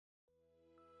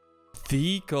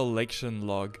The collection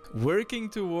log. Working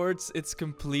towards its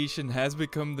completion has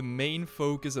become the main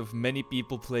focus of many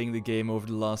people playing the game over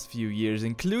the last few years,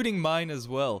 including mine as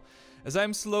well. As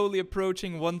I'm slowly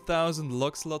approaching 1000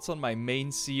 log slots on my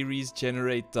main series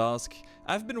generate task,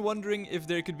 I've been wondering if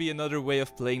there could be another way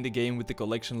of playing the game with the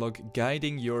collection log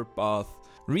guiding your path.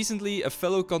 Recently, a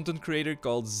fellow content creator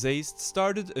called Xtreme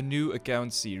started a new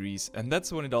account series, and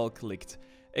that's when it all clicked.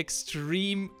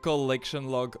 Xtreme collection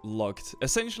log locked,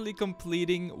 essentially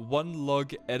completing one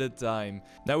log at a time.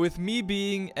 Now with me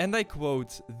being, and I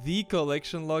quote, the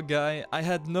collection log guy, I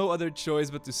had no other choice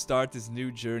but to start this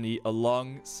new journey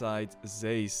alongside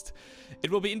Xtreme.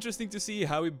 It will be interesting to see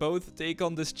how we both take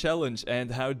on this challenge and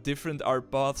how different our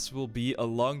paths will be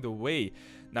along the way.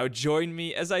 Now join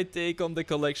me as I take on the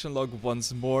collection log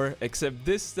once more, except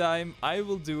this time I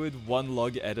will do it one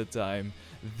log at a time.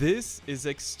 This is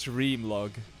Xtreme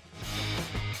log.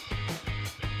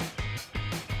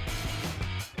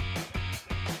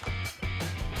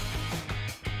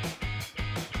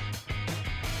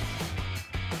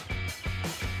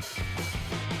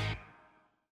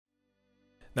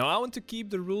 Now I want to keep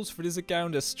the rules for this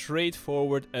account as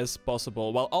straightforward as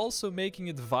possible, while also making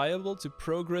it viable to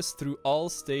progress through all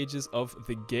stages of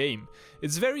the game.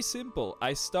 It's very simple.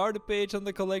 I start a page on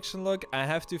the collection log, I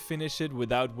have to finish it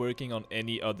without working on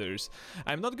any others.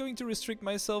 I'm not going to restrict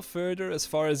myself further as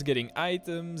far as getting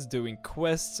items, doing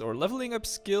quests or leveling up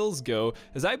skills go,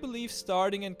 as I believe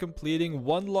starting and completing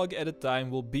one log at a time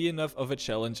will be enough of a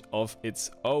challenge of its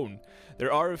own.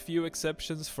 There are a few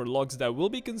exceptions for logs that will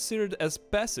be considered as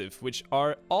passive, which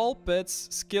are all pets,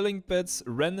 skilling pets,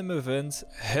 random events,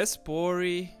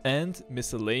 Hespori, and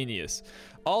miscellaneous.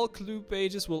 All clue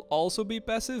pages will also be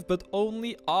passive, but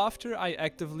only after I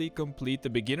actively complete the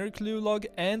beginner clue log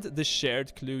and the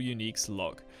shared clue uniques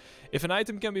log. If an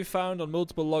item can be found on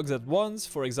multiple logs at once,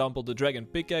 for example the dragon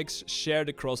pickaxe shared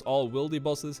across all wildy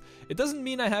bosses, it doesn't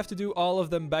mean I have to do all of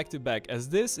them back to back, as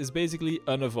this is basically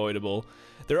unavoidable.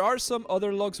 There are some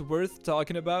other logs worth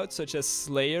talking about, such as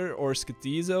Slayer or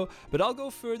Skatizo, but I'll go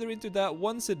further into that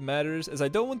once it matters, as I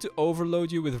don't want to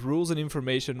overload you with rules and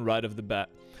information right off the bat.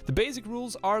 The basic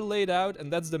rules are laid out,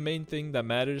 and that's the main thing that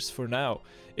matters for now.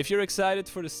 If you're excited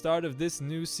for the start of this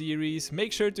new series,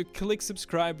 make sure to click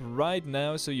subscribe right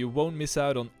now so you won't miss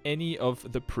out on any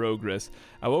of the progress.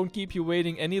 I won't keep you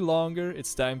waiting any longer,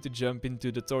 it's time to jump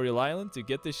into Tutorial Island to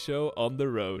get this show on the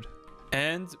road.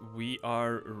 And we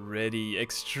are ready.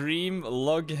 Xtreme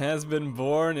log has been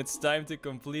born. It's time to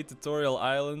complete Tutorial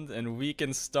Island and we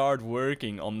can start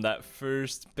working on that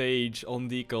first page on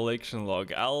the collection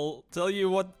log. I'll tell you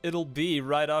what it'll be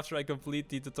right after I complete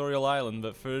the Tutorial Island,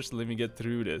 but first let me get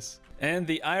through this. And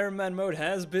the Iron Man mode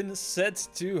has been set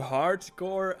to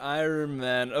Hardcore Iron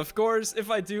Man. Of course, if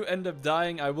I do end up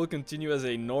dying, I will continue as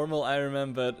a normal Iron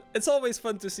Man, but it's always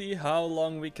fun to see how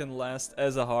long we can last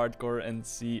as a Hardcore and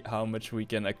see how much we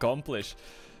can accomplish.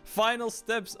 Final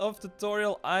steps of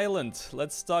Tutorial Island.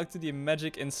 Let's talk to the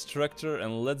magic instructor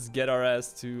and let's get our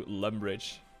ass to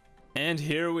Lumbridge. And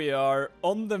here we are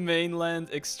on the mainland.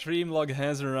 Xtreme log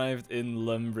has arrived in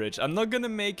Lumbridge. I'm not gonna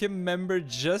make him member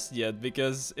just yet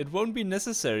because it won't be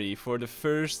necessary for the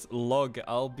first log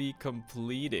I'll be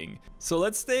completing. So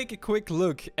let's take a quick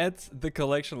look at the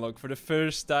collection log for the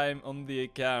first time on the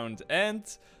account, and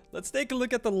let's take a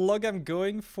look at the log I'm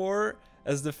going for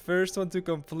as the first one to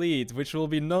complete, which will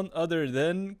be none other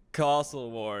than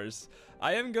Castle Wars.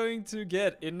 I am going to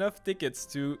get enough tickets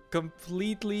to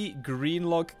completely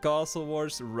greenlock Castle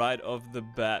Wars right off the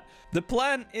bat. The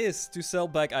plan is to sell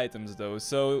back items though,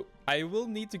 so I will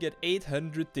need to get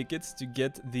 800 tickets to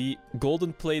get the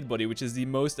golden plate body, which is the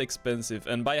most expensive.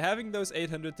 And by having those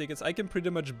 800 tickets, I can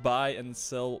pretty much buy and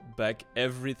sell back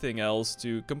everything else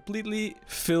to completely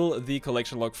fill the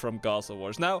collection log from Castle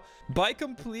Wars. Now, by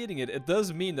completing it, it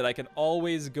does mean that I can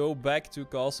always go back to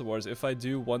Castle Wars if I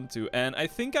do want to. And I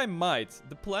think I might.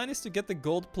 The plan is to get the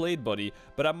gold plate body,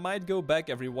 but I might go back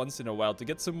every once in a while to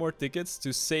get some more tickets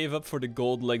to save up for the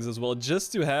gold legs as well,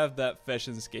 just to have that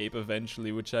fashionscape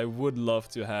eventually, which I would love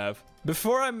to have.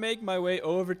 Before I make my way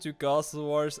over to Castle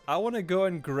Wars, I want to go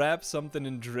and grab something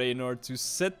in Draenor to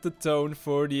set the tone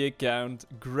for the account,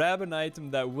 grab an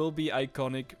item that will be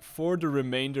iconic for the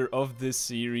remainder of this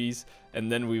series,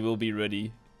 and then we will be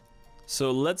ready.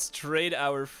 So let's trade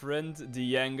our friend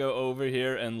Diango over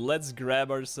here and let's grab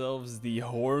ourselves the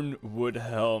Hornwood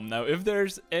Helm. Now, if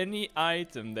there's any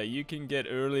item that you can get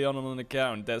early on an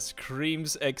account that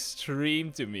screams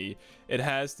Xtreme to me, it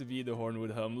has to be the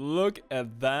Hornwood Helm. Look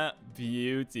at that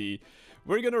beauty.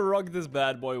 We're gonna rock this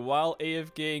bad boy while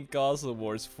AFKing Castle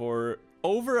Wars for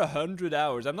over 100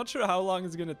 hours. I'm not sure how long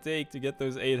it's gonna take to get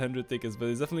those 800 tickets, but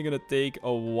it's definitely gonna take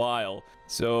a while.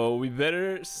 So we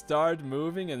better start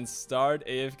moving and start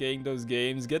AFKing those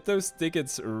games, get those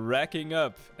tickets racking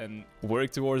up, and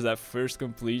work towards that first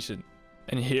completion.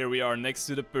 And here we are next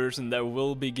to the person that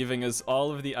will be giving us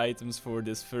all of the items for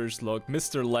this first log,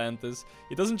 Mr. Lantis.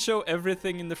 It doesn't show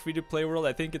everything in the free-to-play world.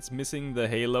 I think it's missing the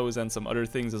halos and some other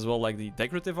things as well, like the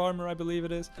decorative armor, I believe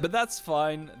it is. But that's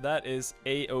fine. That is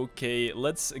a-okay.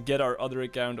 Let's get our other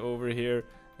account over here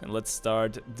and let's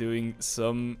start doing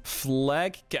some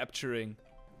flag capturing.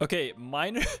 Okay,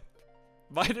 minor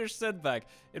setback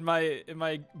in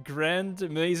my grand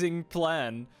amazing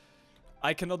plan.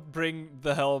 I cannot bring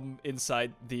the helm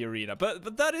inside the arena,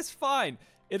 but that is fine.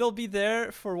 It'll be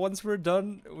there for once we're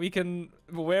done. We can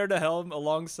wear the helm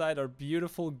alongside our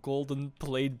beautiful golden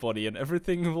plate body and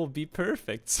everything will be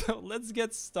perfect. So let's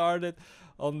get started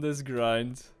on this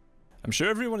grind. I'm sure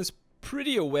everyone is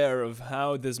pretty aware of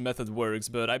how this method works,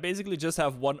 but I basically just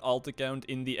have one alt account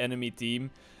in the enemy team.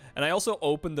 And I also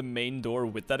opened the main door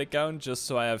with that account just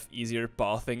so I have easier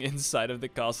pathing inside of the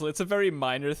castle. It's a very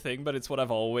minor thing, but it's what I've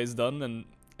always done and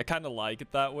I kind of like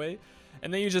it that way.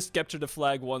 And then you just capture the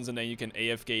flag once and then you can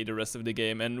AFK the rest of the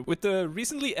game. And with the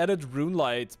recently added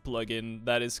RuneLight plugin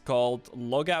that is called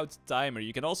Logout Timer,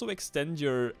 you can also extend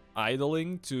your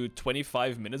idling to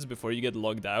 25 minutes before you get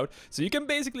logged out. So you can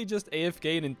basically just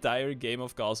AFK an entire game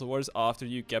of Castle Wars after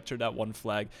you capture that one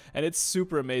flag. And it's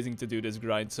super amazing to do this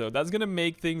grind. So that's gonna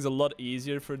make things a lot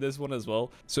easier for this one as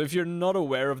well. So if you're not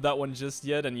aware of that one just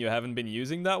yet and you haven't been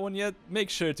using that one yet, make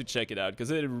sure to check it out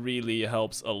because it really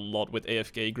helps a lot with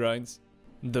AFK grinds.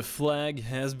 The flag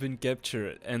has been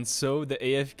captured, and so the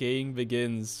AFKing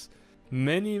begins.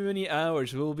 Many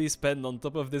hours will be spent on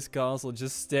top of this castle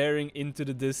just staring into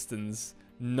the distance,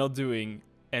 not doing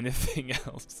anything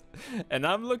else. And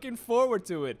I'm looking forward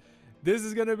to it. This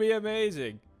is gonna be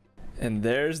amazing. And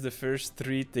there's the first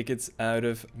 3 tickets out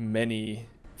of many.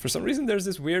 For some reason there's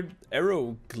this weird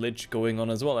arrow glitch going on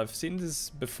as well. I've seen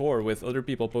this before with other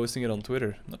people posting it on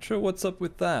Twitter. Not sure what's up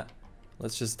with that.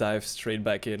 Let's just dive straight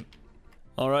back in.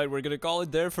 Alright, we're gonna call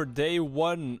it there for day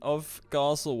 1 of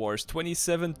Castle Wars.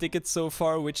 27 tickets so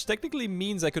far, which technically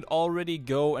means I could already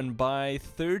go and buy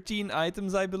 13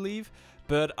 items, I believe.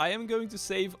 But I am going to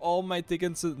save all my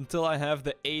tickets until I have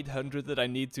the 800 that I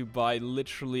need to buy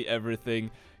literally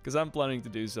everything. Because I'm planning to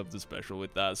do something special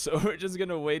with that. So we're just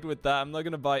gonna wait with that. I'm not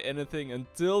gonna buy anything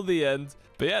until the end.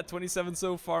 But yeah, 27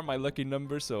 so far, my lucky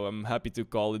number. So I'm happy to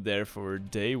call it there for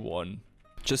day 1.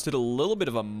 Just did a little bit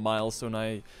of a milestone,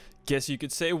 I guess you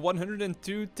could say.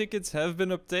 102 tickets have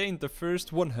been obtained, the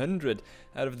first 100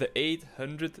 out of the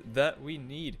 800 that we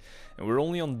need. And we're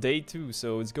only on day 2,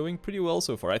 so it's going pretty well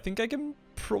so far. I think I can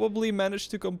probably manage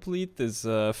to complete this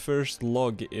first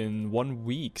log in 1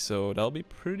 week, so that'll be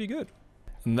pretty good.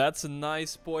 And that's a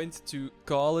nice point to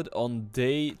call it on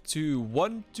day 2.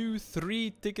 1, 2,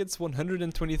 3 tickets,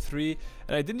 123.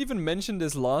 And I didn't even mention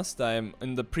this last time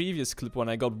in the previous clip when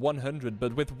I got 100.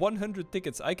 But with 100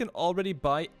 tickets, I can already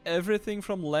buy everything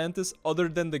from Lantis other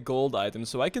than the gold items.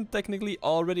 So I can technically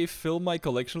already fill my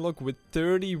collection log with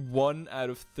 31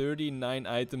 out of 39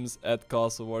 items at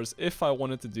Castle Wars if I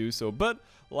wanted to do so. But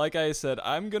like I said,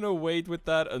 I'm gonna wait with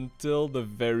that until the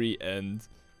very end.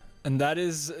 And that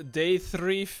is day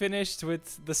 3 finished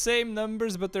with the same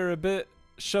numbers, but they're a bit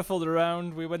shuffled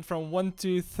around. We went from 1,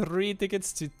 2, 3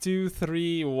 tickets to 2,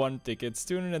 3, 1 tickets.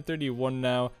 231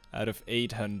 now out of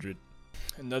 800.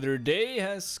 Another day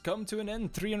has come to an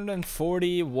end.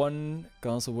 341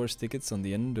 Castle Wars tickets on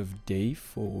the end of day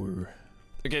 4.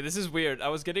 Okay, this is weird. I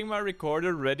was getting my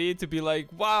recorder ready to be like,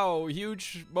 wow,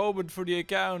 huge moment for the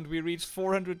account. We reached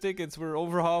 400 tickets. We're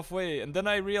over halfway. And then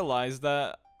I realized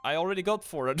that I already got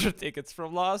 400 tickets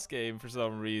from last game for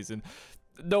some reason.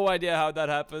 No idea how that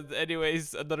happened.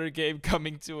 Anyways, another game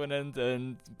coming to an end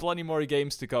and plenty more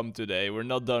games to come today. We're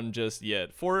not done just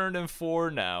yet. 404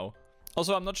 now.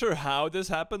 Also, I'm not sure how this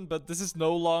happened, but this is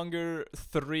no longer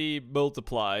 3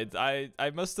 multiplied. I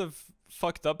must have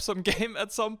fucked up some game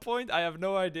at some point. I have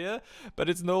no idea, but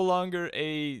it's no longer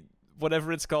a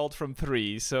whatever it's called from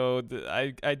 3, so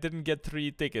I didn't get 3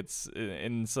 tickets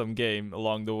in some game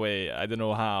along the way. I don't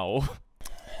know how.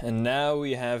 And now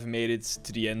we have made it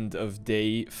to the end of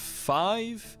day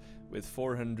 5 with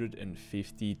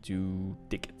 452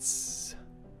 tickets.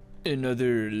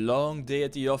 Another long day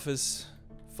at the office.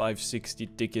 560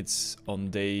 tickets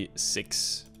on day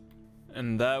 6.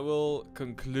 And that will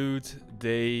conclude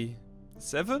day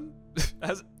 7?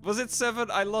 Was it 7?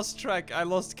 I lost track. I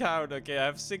lost count. Okay, I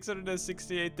have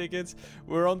 668 tickets.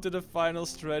 We're on to the final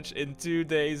stretch. In 2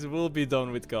 days, we'll be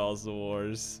done with Castle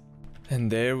Wars. And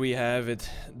there we have it,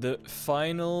 the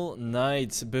final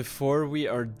night before we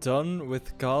are done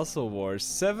with Castle Wars.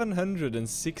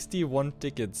 761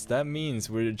 tickets, that means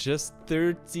we're just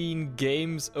 13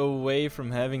 games away from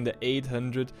having the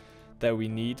 800 that we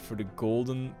need for the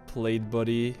golden plate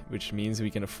buddy, which means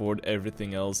we can afford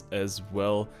everything else as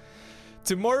well.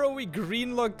 Tomorrow we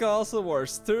greenlock Castle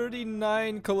Wars,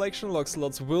 39 collection lock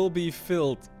slots will be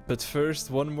filled, but first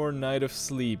one more night of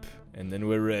sleep and then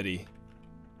we're ready.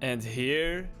 And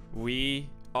here we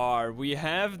are. We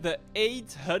have the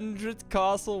 800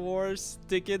 Castle Wars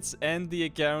tickets and the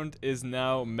account is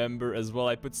now member as well.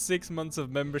 I put 6 months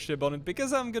of membership on it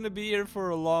because I'm gonna be here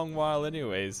for a long while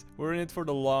anyways. We're in it for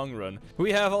the long run.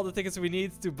 We have all the tickets we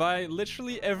need to buy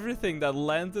literally everything that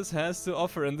Lantis has to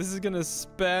offer, and this is gonna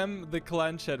spam the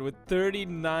clan chat with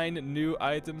 39 new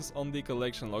items on the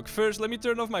collection log. First, let me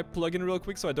turn off my plugin real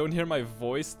quick so I don't hear my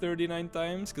voice 39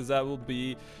 times, because that will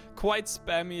be quite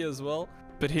spammy as well.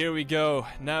 But here we go.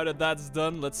 Now that that's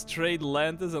done, let's trade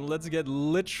Lantis and let's get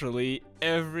literally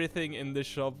everything in the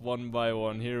shop one by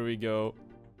one. Here we go.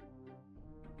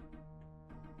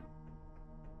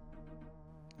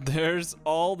 There's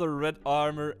all the red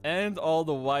armor and all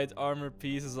the white armor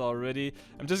pieces already.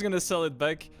 I'm just gonna sell it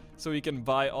back so we can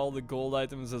buy all the gold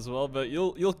items as well. But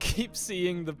you'll keep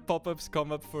seeing the pop-ups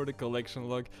come up for the collection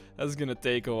log. That's gonna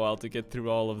take a while to get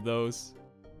through all of those.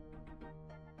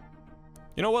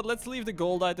 You know what, let's leave the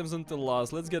gold items until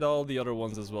last. Let's get all the other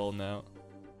ones as well now.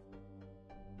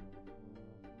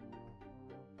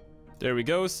 There we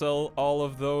go, sell all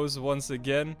of those once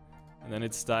again. And then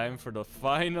it's time for the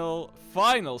final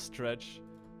stretch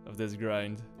of this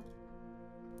grind.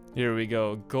 Here we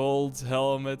go, gold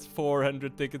helmet,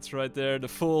 400 tickets right there. The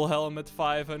full helmet,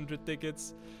 500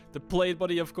 tickets. The plate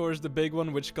body, of course, the big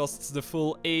one, which costs the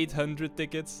full 800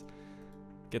 tickets.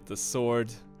 Get the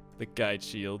sword, the guide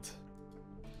shield,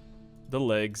 the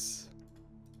legs,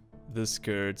 the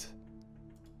skirt,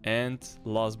 and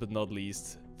last but not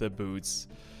least, the boots.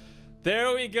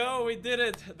 There we go, we did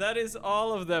it. That is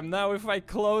all of them. Now if I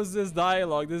close this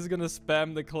dialogue, this is gonna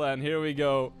spam the clan. Here we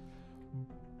go.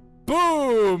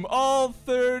 Boom! All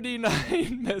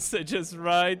 39 messages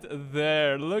right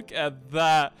there. Look at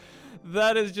that.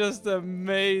 That is just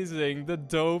amazing. The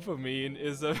dopamine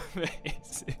is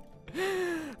amazing.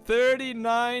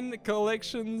 39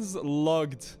 collections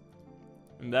logged.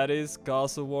 And that is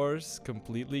Castle Wars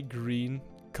completely green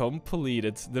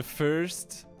completed. The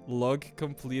first log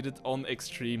completed on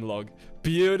Xtreme log.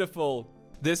 Beautiful.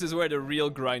 This is where the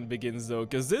real grind begins though,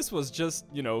 because this was just,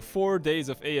 you know, 4 days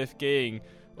of AFKing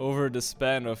over the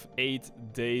span of 8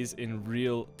 days in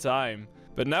real time.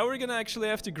 But now we're gonna actually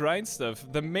have to grind stuff.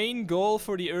 The main goal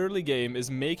for the early game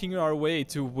is making our way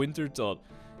to Wintertot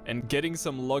and getting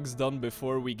some logs done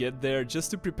before we get there,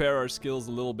 just to prepare our skills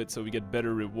a little bit so we get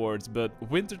better rewards. But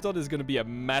Wintertot is going to be a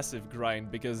massive grind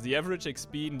because the average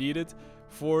XP needed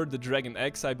for the Dragon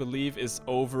X, I believe, is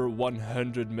over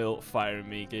 100 mil Fire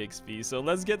Meek XP. So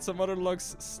let's get some other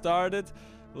logs started.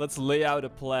 Let's lay out a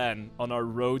plan on our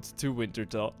road to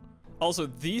Wintertot. Also,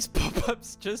 these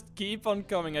pop-ups just keep on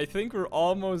coming. I think we're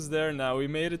almost there now. We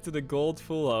made it to the gold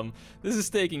full. This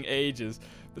is taking ages.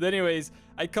 But anyways,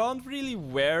 I can't really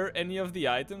wear any of the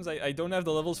items. I don't have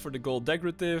the levels for the gold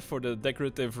decorative, for the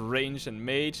decorative range and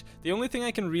mage. The only thing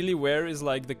I can really wear is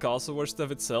like the Castle War stuff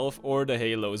itself or the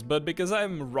halos. But because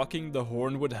I'm rocking the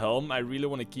Hornwood helm, I really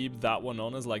want to keep that one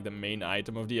on as like the main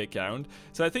item of the account.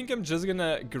 So I think I'm just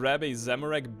gonna grab a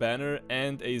Zamorak banner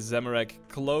and a Zamorak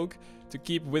cloak to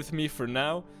keep with me for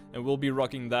now, and we'll be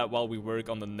rocking that while we work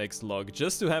on the next log,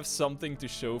 just to have something to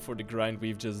show for the grind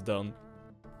we've just done.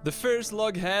 The first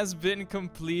log has been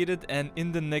completed, and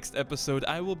in the next episode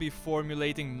I will be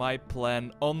formulating my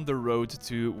plan on the road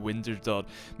to Wintertot.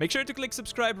 Make sure to click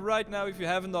subscribe right now if you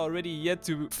haven't already yet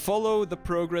to follow the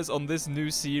progress on this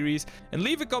new series, and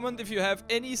leave a comment if you have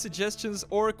any suggestions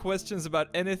or questions about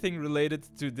anything related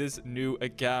to this new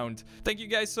account. Thank you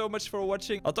guys so much for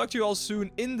watching. I'll talk to you all soon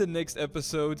in the next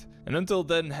episode, and until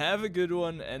then, have a good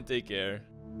one and take care.